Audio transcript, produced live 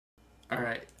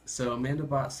Alright, so Amanda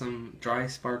bought some dry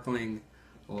sparkling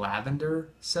lavender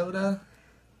soda.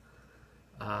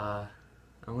 I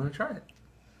want to try it.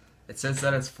 It says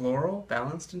that it's floral,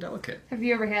 balanced, and delicate. Have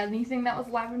you ever had anything that was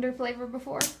lavender flavor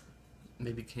before?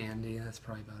 Maybe candy, that's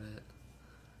probably about it.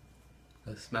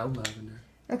 I smelled lavender.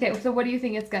 Okay, so what do you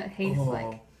think it's gonna taste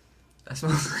like? That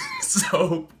smells like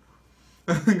soap.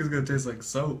 I think it's gonna taste like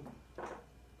soap.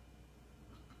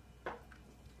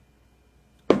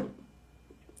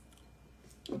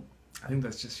 I think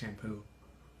that's just shampoo.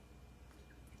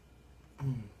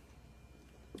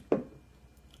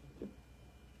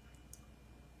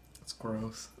 It's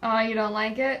gross. Oh, you don't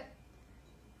like it?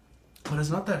 But it's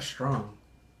not that strong.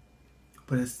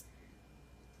 But it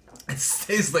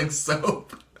tastes like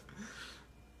soap.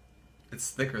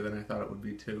 It's thicker than I thought it would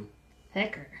be too.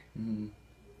 Thicker? Mm.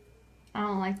 I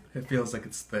don't like... It feels like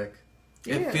it's thick.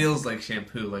 Ew. It feels like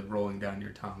shampoo, like rolling down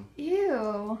your tongue.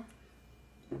 Ew.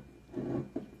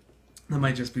 That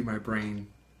might just be my brain,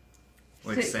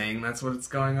 like, saying that's what's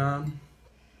going on.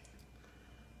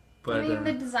 But I mean,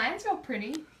 the design's real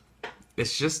pretty.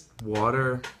 It's just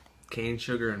water, cane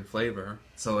sugar, and flavor.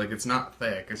 So, like, it's not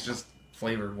thick. It's just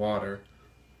flavored water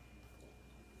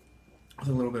with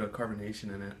a little bit of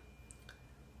carbonation in it.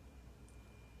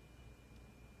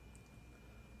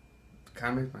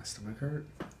 Kind of makes my stomach hurt.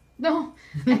 No,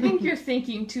 I think you're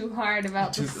thinking too hard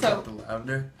about the soap. About the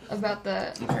lavender? About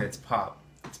the... Okay, it's pop.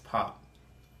 It's pop.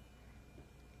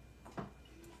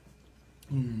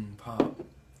 Pop.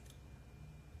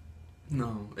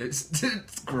 No,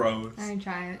 it's gross. Let me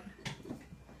try it.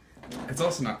 It's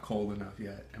also not cold enough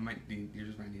yet. You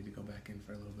just might need to go back in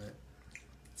for a little bit.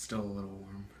 It's still a little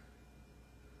warm.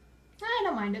 I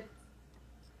don't mind it.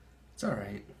 It's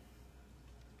alright.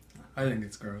 I think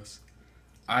it's gross.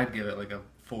 I'd give it like a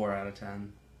 4 out of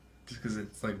 10. Just because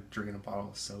it's like drinking a bottle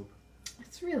of soap.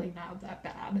 It's really not that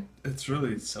bad. It's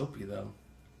really soapy though.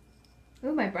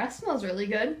 Ooh, my breath smells really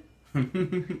good.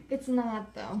 It's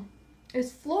not though.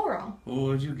 It's floral. What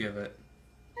would you give it?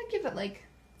 I'd give it like,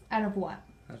 out of what?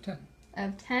 Out of 10. Out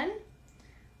of 10?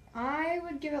 I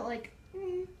would give it like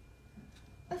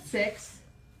a 6.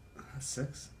 A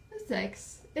 6? A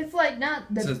 6. It's like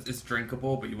not the... So it's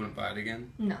drinkable, but you wouldn't buy it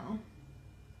again? No.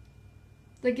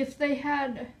 Like if they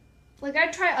had... Like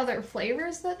I'd try other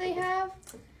flavors that they have,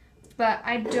 but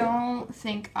I don't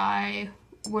think I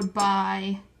would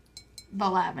buy the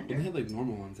lavender. They had like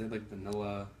normal ones. They had like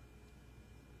vanilla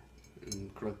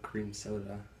and cream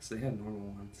soda. So they had normal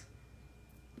ones.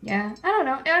 Yeah, I don't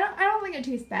know. I don't think it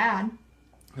tastes bad.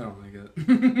 I don't like it.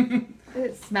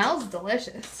 It smells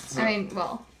delicious. So, I mean,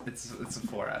 well... It's a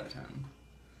 4 out of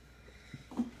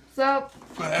 10. So...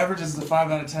 My average is a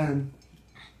 5 out of 10.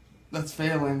 That's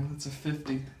failing. That's a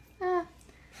 50.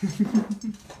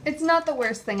 It's not the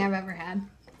worst thing I've ever had.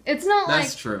 It's not like...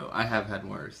 That's true. I have had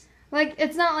worse. Like,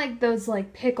 it's not like those,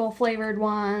 like, pickle-flavored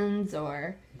ones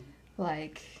or,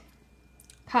 like,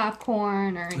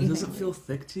 popcorn or anything. Does it feel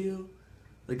thick to you?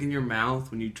 Like in your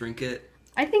mouth when you drink it?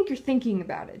 I think you're thinking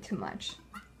about it too much.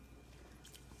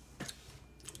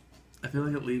 I feel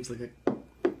like it leaves like a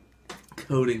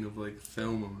coating of like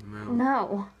film on the mouth.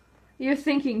 No. You're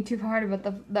thinking too hard about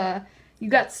the you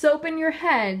got soap in your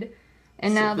head,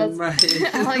 and now that's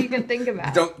all you can think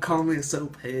about. Don't call me a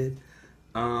soap head.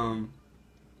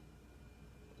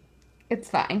 It's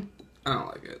fine. I don't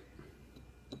like it.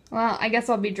 Well, I guess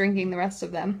I'll be drinking the rest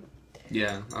of them.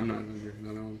 Yeah, I'm not gonna drink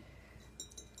another one.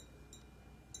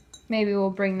 Maybe we'll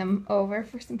bring them over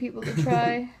for some people to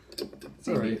try. It's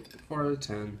alright. 4 out of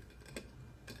 10.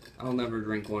 I'll never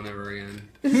drink one ever again.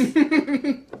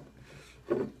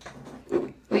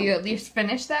 Will you at least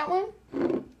finish that one?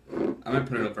 I might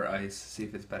put it over ice, see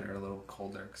if it's better a little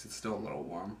colder, because it's still a little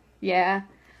warm. Yeah,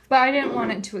 but I didn't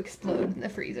want it to explode in the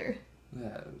freezer.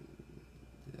 Yeah,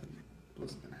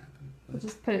 wasn't gonna happen. We'll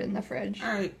just put it in the fridge.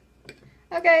 Alright.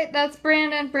 Okay, that's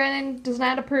Brandon. Brandon does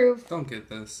not approve. Don't get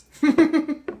this.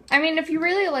 I mean, if you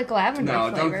really like lavender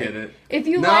flavor. No, don't get it. If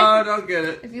you don't get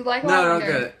it. If you like No, lavender,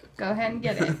 don't get it. Go ahead and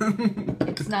get it.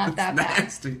 It's not that bad.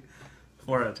 Nasty.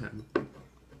 4 out of 10.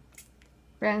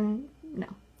 Brandon, no.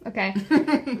 Okay.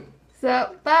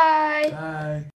 So, bye. Bye.